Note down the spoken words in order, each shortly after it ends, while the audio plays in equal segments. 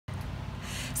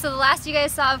So the last you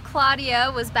guys saw of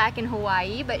Claudia was back in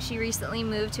Hawaii, but she recently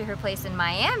moved to her place in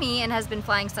Miami and has been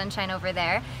flying Sunshine over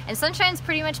there. And Sunshine's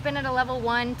pretty much been at a level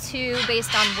 1, 2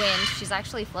 based on wind. She's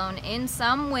actually flown in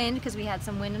some wind because we had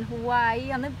some wind in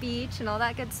Hawaii on the beach and all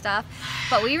that good stuff.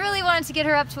 But we really wanted to get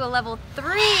her up to a level 3.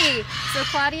 So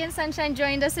Claudia and Sunshine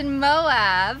joined us in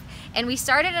Moab. And we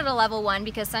started at a level 1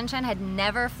 because Sunshine had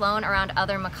never flown around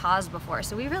other macaws before.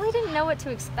 So we really didn't know what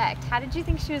to expect. How did you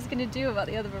think she was going to do around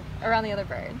the other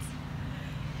birds?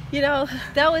 You know,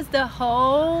 that was the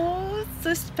whole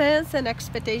suspense and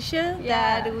expectation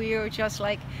that we were just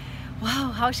like,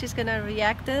 wow, how she's going to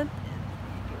react.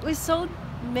 With so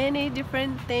many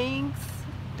different things,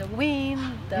 the wind,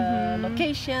 the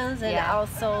locations, and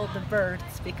also the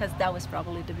birds, because that was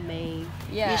probably the main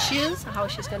issues, how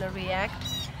she's going to react.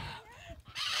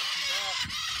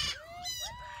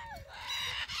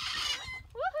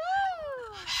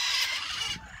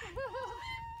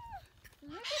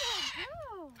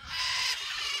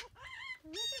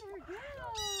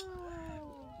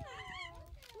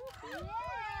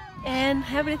 And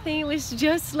everything was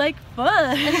just like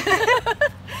fun.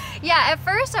 Yeah, at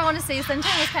first I want to say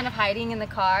Sunshine was kind of hiding in the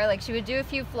car. Like she would do a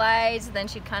few flights, then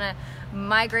she'd kind of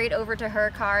migrate over to her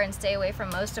car and stay away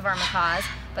from most of our macaws.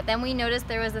 But then we noticed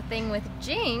there was a thing with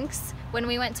Jinx when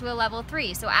we went to a level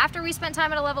 3. So after we spent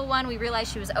time at a level 1, we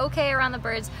realized she was okay around the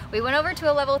birds. We went over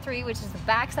to a level 3, which is the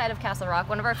backside of Castle Rock,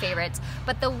 one of our favorites,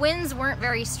 but the winds weren't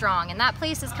very strong. And that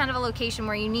place is kind of a location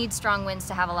where you need strong winds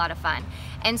to have a lot of fun.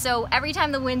 And so every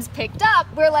time the winds picked up,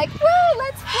 we're like, woo,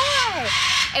 let's fly!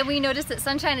 And we noticed that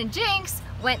Sunshine and Jinx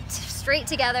went straight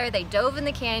together. They dove in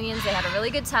the canyons, they had a really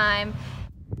good time.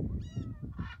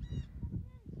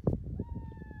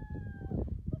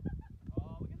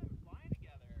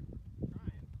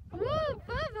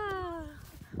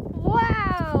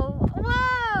 Wow!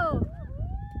 Whoa!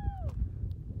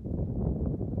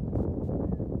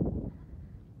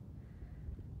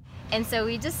 And so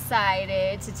we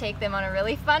decided to take them on a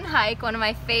really fun hike, one of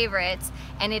my favorites,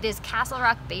 and it is Castle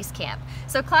Rock Base Camp.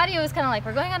 So Claudia was kind of like,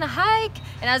 we're going on a hike,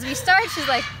 and as we start, she's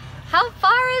like, how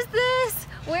far is this?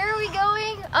 Where are we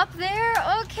going? Up there?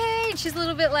 Okay. And she's a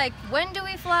little bit like, when do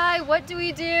we fly? What do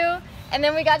we do? And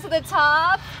then we got to the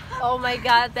top. Oh my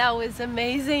God, that was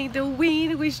amazing. The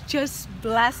wind was just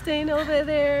blasting over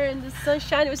there and the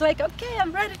sunshine. It was like, okay,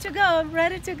 I'm ready to go. I'm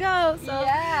ready to go. So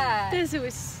this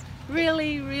was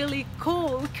really, really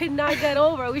cool. We could not get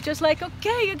over. We just like,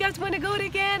 okay, you guys want to go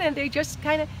again? And they just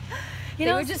kind of, you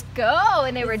know, they would just go,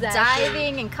 and they were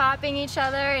diving and copying each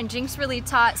other, and Jinx really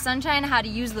taught Sunshine how to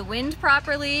use the wind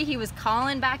properly. He was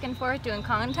calling back and forth, doing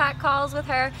contact calls with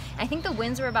her. I think the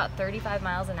winds were about 35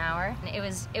 miles an hour. And it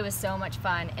was so much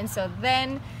fun. And so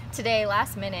then today,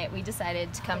 last minute, we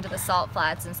decided to come to the Salt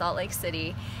Flats in Salt Lake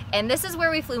City. And this is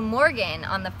where we flew Morgan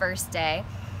on the first day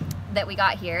that we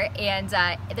got here, and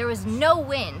there was no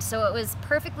wind, so it was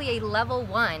perfectly a level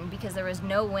 1 because there was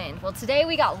no wind. Well, today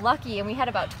we got lucky and we had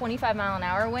about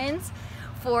 25-mile-an-hour winds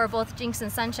for both Jinx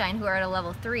and Sunshine, who are at a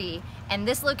level 3, and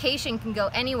this location can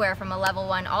go anywhere from a level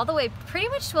 1 all the way pretty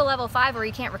much to a level 5 where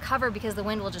you can't recover because the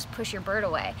wind will just push your bird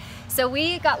away. So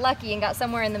we got lucky and got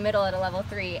somewhere in the middle at a level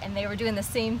 3, and they were doing the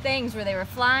same things where they were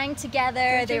flying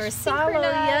together, they were synchronized.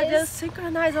 Yeah, they're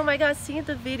synchronized. Oh my God, seeing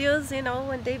the videos, you know,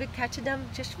 when David catches them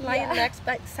just flying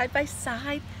side by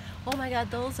side. Oh my God,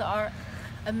 those are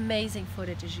amazing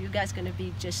footages. You guys gonna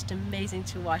be just amazing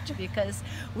to watch because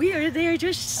we are there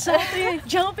just something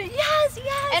jumping,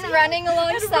 and running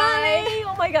alongside.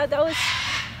 Oh my God, that was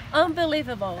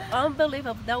unbelievable,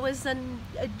 unbelievable. That was a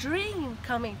dream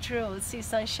coming true. See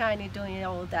Sunshine doing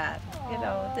all that. You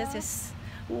know, this is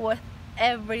worth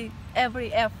every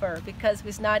effort because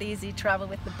it's not easy traveling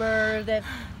with the bird and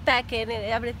packing, and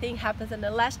everything happens in the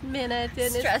last minute.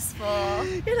 And stressful.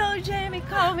 You know, Jamie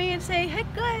called me and say, hey,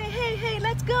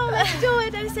 let's go, let's do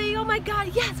it. And I say, oh my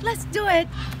God, yes, let's do it.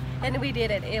 And we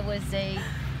did it. It was a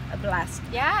blast.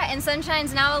 Yeah, and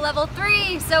Sunshine's now a level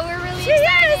 3, so we're really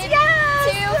excited.